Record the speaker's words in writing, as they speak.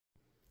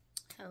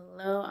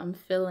Hello, I'm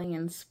feeling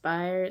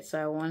inspired, so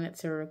I wanted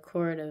to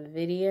record a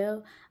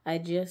video. I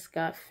just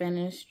got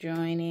finished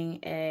joining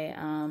a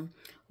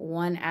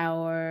 1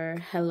 hour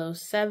Hello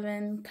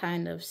 7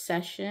 kind of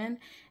session.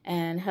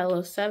 And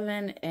Hello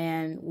 7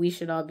 and We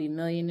Should All Be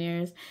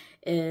Millionaires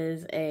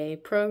is a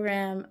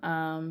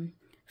program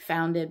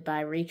founded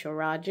by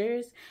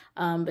Rodgers,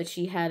 but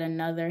she had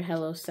another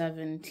Hello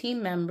 7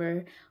 team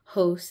member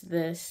host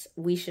this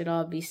We Should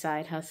All Be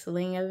Side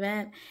Hustling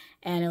event,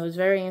 and it was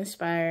very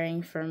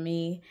inspiring for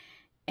me,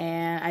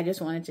 and I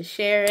just wanted to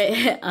share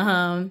it.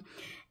 And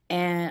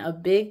a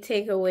big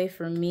takeaway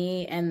for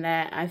me, and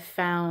that I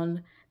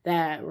found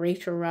that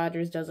Rachel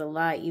Rodgers does a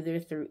lot, either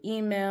through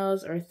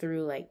emails or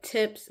through like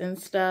tips and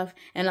stuff,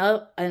 and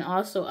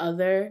also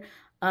other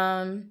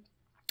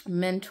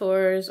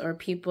mentors or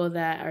people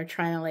that are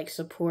trying to like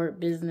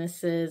support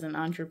businesses and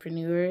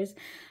entrepreneurs,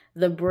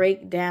 the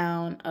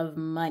breakdown of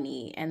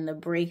money and the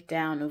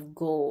breakdown of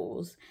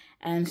goals.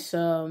 And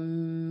so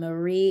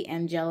Marie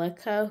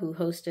Angelica, who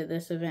hosted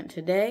this event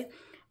today,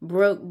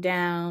 broke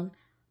down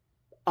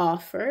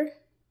offer,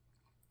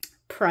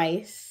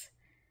 price,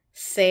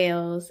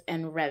 sales,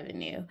 and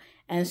revenue.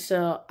 And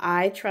so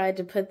I tried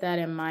to put that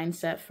in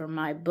mindset for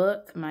my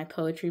book, my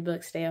poetry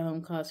book, Stay at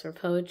Home Calls for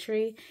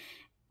Poetry.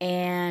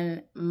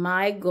 And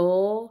my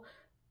goal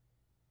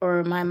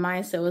or my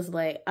mindset was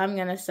like, I'm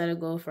going to set a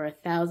goal for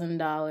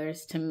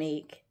 $1,000 to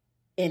make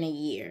in a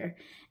year.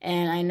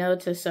 And I know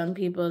to some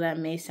people that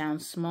may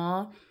sound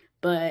small,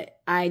 but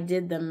I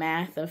did the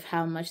math of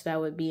how much that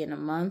would be in a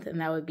month,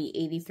 and that would be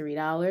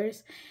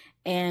 $83.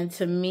 And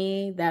to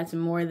me, that's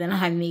more than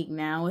I make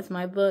now with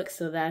my book.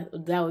 So that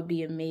would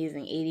be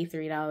amazing,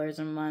 $83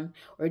 a month,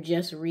 or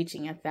just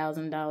reaching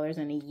 $1,000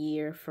 in a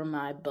year for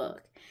my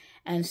book.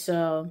 And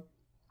so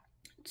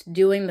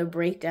doing the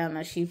breakdown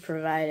that she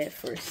provided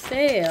for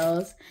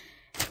sales,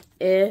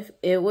 if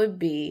it would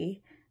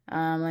be,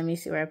 let me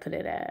see where I put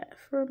it at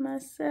for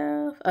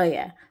myself. Oh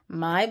yeah,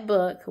 my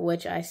book,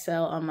 which I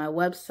sell on my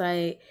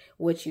website,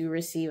 which you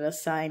receive a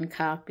signed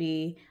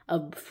copy,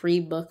 a free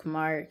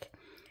bookmark,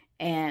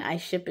 and I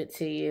ship it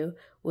to you,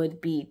 would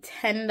be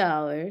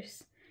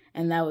 $10,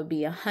 and that would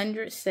be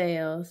 100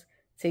 sales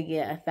to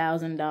get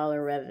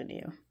 $1,000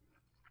 revenue.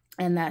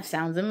 And that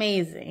sounds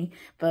amazing,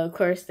 but of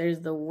course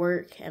there's the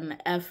work and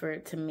the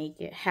effort to make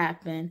it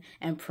happen,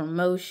 and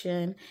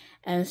promotion.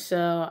 And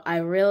so I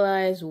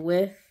realized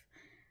with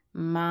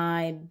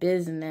my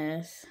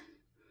business,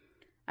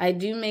 I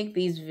do make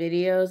these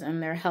videos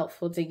and they're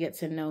helpful to get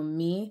to know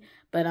me,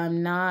 but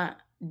I'm not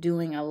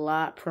doing a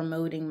lot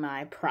promoting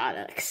my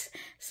products.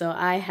 So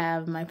I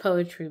have my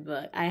poetry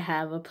book, I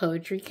have a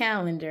poetry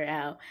calendar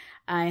out,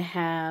 I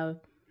have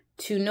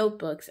 2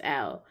 notebooks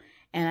out,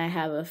 and I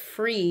have a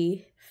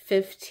free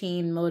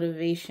 15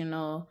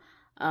 motivational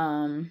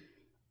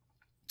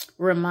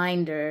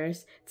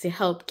reminders to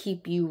help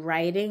keep you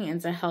writing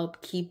and to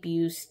help keep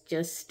you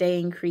just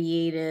staying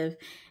creative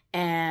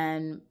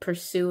and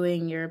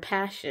pursuing your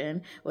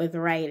passion with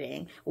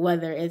writing,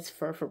 whether it's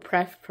for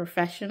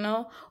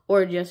professional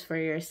or just for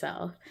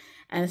yourself.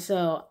 And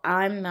so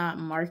I'm not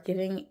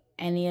marketing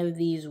any of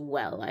these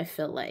well, I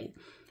feel like.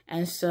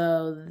 And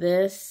so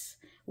this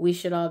We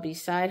Should All Be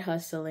Side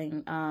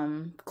Hustling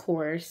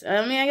course.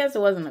 I mean, I guess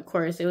it wasn't a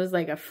course. It was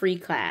like a free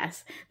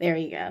class. There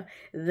you go.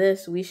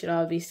 This We Should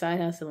All Be Side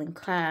Hustling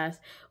class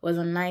was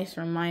a nice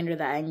reminder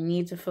that I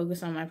need to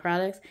focus on my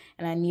products,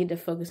 and I need to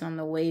focus on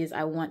the ways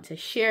I want to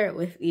share it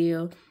with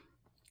you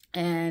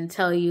and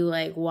tell you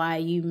like why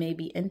you may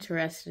be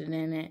interested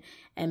in it,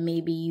 and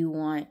maybe you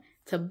want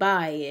to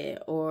buy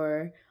it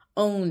or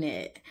own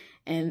it.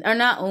 Or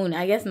not own it,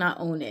 I guess not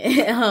own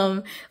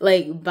it.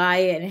 Like buy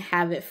it and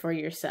have it for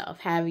yourself.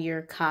 Have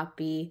your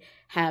copy,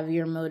 have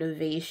your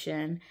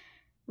motivation,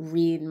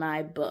 read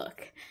my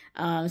book.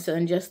 So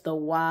in just the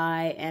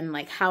why and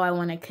like how I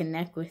want to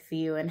connect with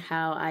you, and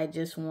how I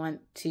just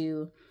want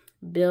to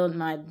build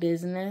my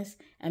business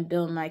and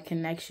build my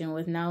connection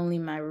with not only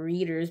my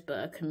readers,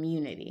 but a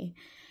community.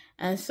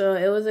 And so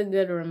it was a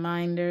good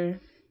reminder.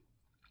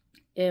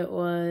 It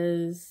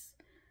was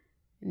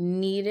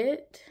needed.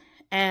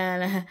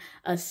 And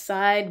a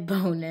side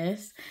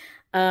bonus,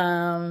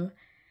 Marie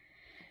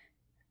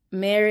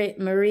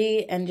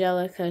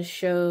Angelica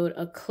showed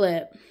a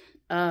clip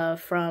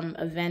from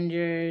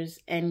Avengers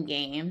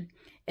Endgame.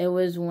 It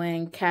was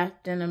when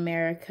Captain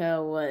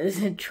America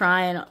was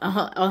trying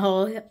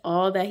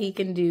all that he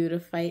can do to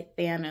fight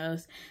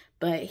Thanos,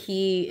 but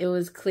it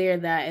was clear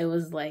that it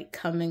was like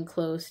coming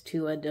close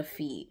to a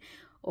defeat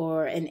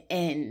or an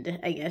end,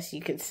 I guess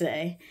you could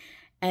say.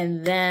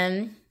 And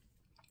then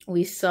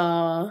we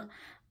saw,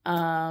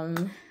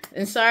 and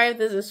sorry if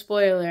this is a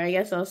spoiler, I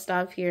guess I'll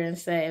stop here and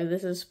say if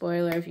this is a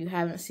spoiler, if you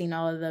haven't seen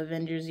all of the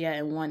Avengers yet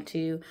and want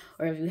to,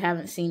 or if you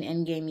haven't seen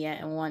Endgame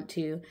yet and want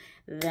to,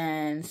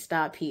 then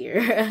stop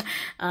here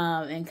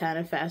and kind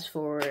of fast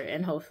forward,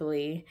 and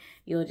hopefully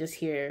you'll just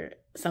hear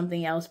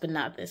something else, but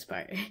not this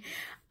part.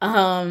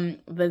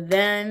 But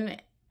then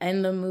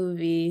in the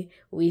movie,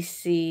 we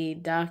see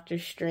Doctor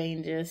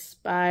Strange's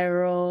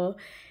spiral.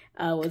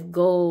 with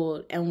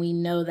gold, and we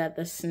know that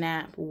the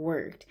snap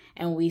worked,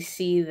 and we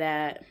see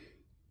that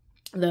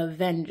the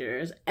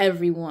Avengers,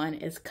 everyone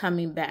is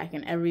coming back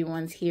and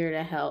everyone's here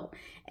to help.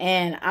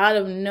 And out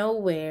of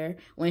nowhere,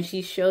 when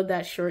she showed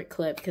that short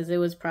clip, because it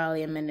was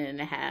probably 1.5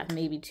 minutes,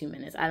 maybe 2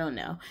 minutes, I don't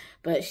know,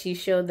 but she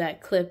showed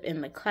that clip in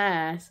the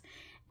class,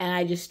 and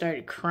I just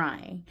started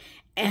crying.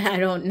 And I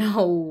don't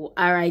know,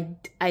 I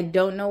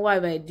don't know why,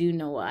 but I do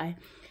know why.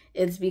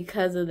 It's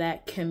because of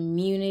that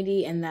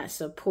community and that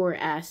support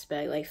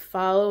aspect, like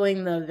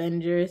following the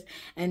Avengers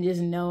and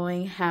just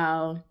knowing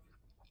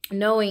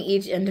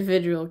each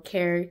individual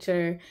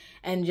character,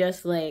 and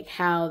just like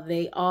how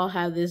they all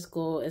have this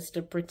goal is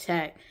to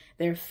protect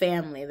their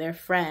family, their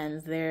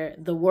friends,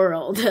 the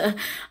world,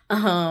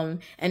 and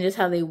just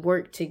how they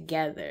work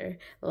together.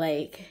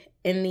 Like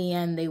in the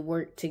end, they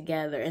work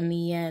together. In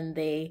the end,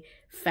 they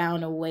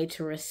found a way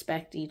to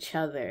respect each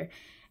other.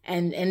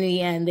 And in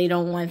the end, they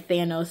don't want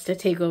Thanos to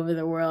take over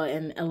the world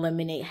and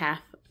eliminate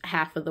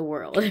half of the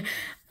world.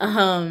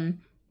 And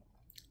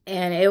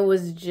it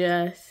was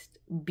just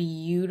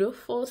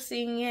beautiful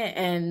seeing it,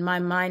 and my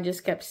mind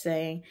just kept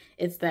saying,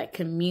 it's that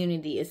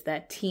community, it's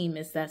that team,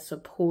 it's that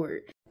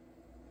support.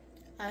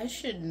 I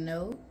should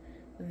note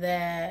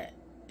that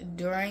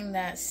during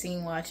that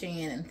scene, watching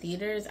it in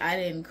theaters, I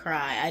didn't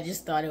cry. I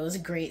just thought it was a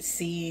great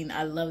scene.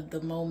 I loved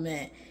the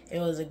moment. It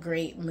was a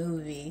great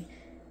movie,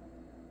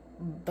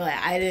 but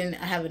I didn't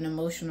have an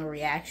emotional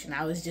reaction.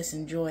 I was just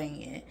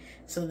enjoying it.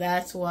 So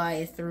that's why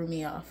it threw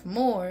me off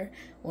more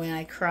when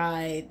I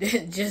cried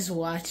just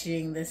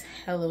watching this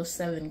Hello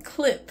 7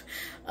 clip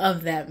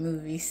of that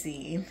movie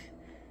scene.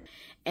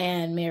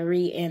 And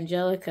Mary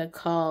Angelica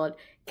called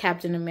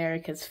Captain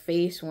America's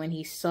face when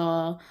he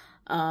saw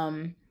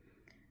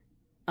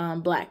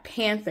Black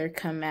Panther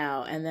come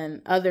out and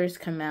then others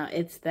come out.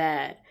 It's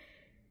that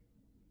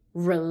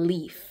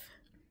relief.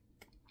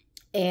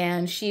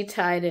 And she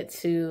tied it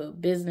to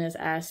business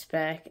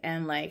aspect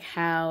and like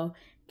how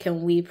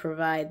can we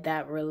provide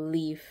that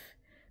relief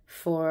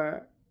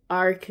for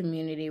our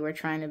community we're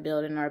trying to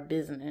build in our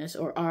business,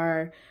 or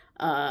our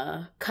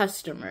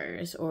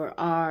customers, or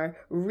our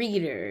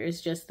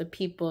readers, just the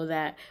people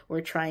that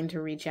we're trying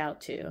to reach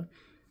out to.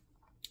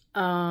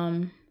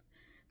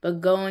 But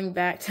going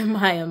back to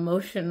my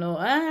emotional,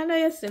 I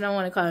guess I don't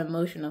want to call it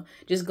emotional,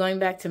 just going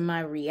back to my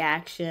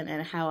reaction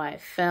and how I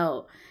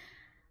felt,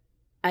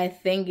 I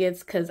think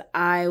it's because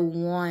I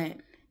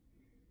want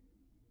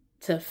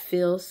to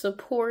feel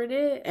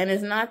supported. And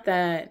it's not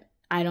that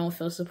I don't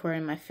feel supported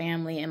in my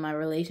family and my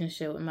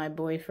relationship with my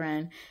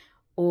boyfriend,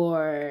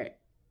 or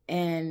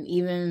in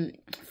even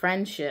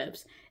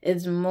friendships.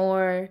 It's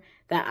more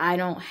that I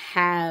don't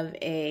have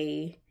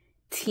a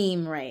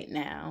team right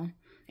now.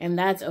 And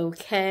that's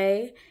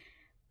okay.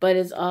 But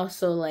it's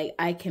also like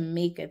I can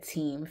make a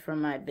team for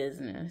my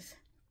business.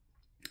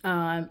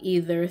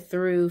 Either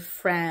through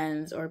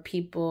friends or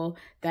people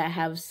that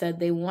have said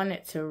they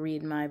wanted to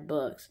read my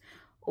books,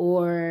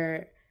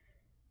 or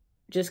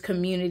just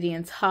community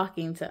and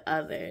talking to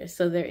others.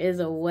 So there is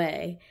a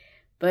way.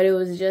 But it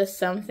was just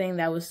something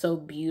that was so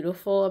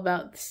beautiful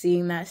about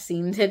seeing that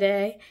scene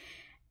today.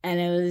 And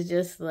it was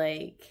just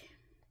like,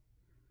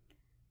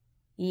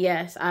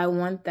 yes, I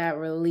want that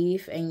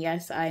relief. And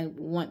yes, I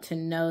want to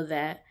know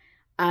that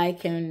I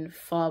can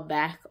fall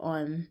back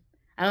on,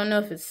 I don't know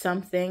if it's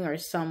something or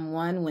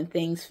someone, when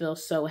things feel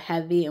so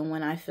heavy and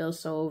when I feel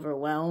so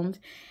overwhelmed,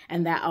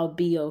 and that I'll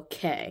be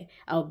okay.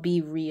 I'll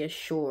be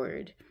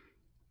reassured.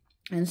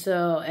 And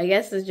so I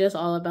guess it's just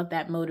all about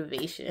that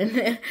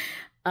motivation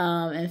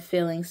and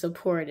feeling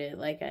supported,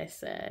 like I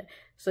said.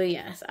 So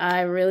yes,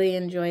 I really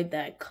enjoyed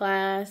that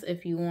class.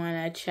 If you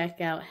want to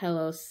check out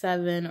Hello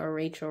 7 or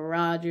Rachel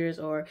Rodgers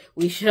or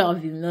We Should All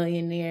Be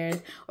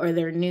Millionaires, or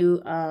their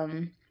new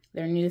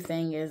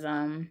thing is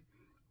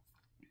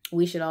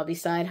We Should All Be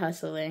Side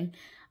Hustling.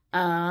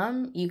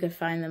 You could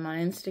find them on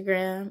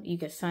Instagram. You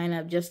could sign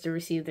up just to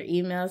receive their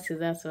emails, because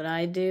that's what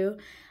I do.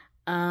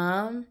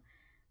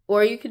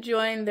 Or you could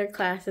join their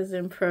classes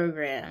and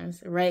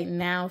programs. Right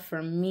now,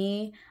 for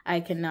me, I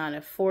cannot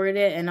afford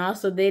it. And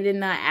also, they did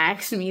not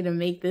ask me to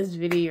make this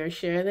video or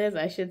share this.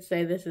 I should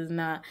say this is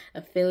not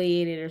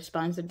affiliated or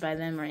sponsored by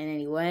them or in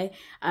any way.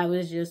 I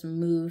was just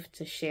moved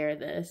to share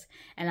this.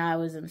 And I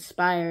was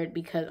inspired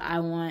because I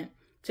want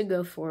to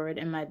go forward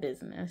in my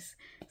business.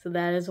 So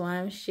that is why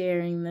I'm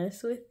sharing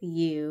this with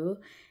you.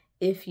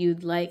 If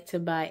you'd like to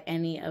buy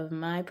any of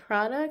my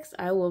products,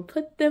 I will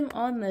put them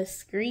on the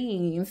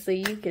screen so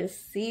you can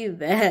see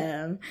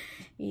them.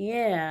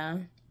 Yeah.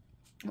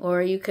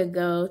 Or you could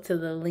go to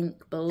the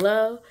link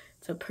below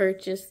to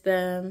purchase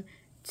them,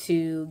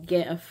 to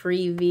get a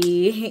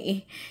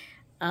freebie.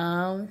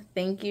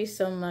 Thank you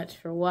so much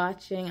for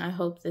watching. I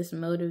hope this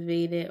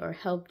motivated or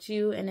helped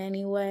you in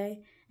any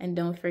way. And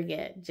don't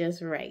forget,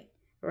 just write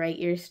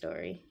your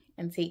story,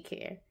 and take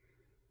care.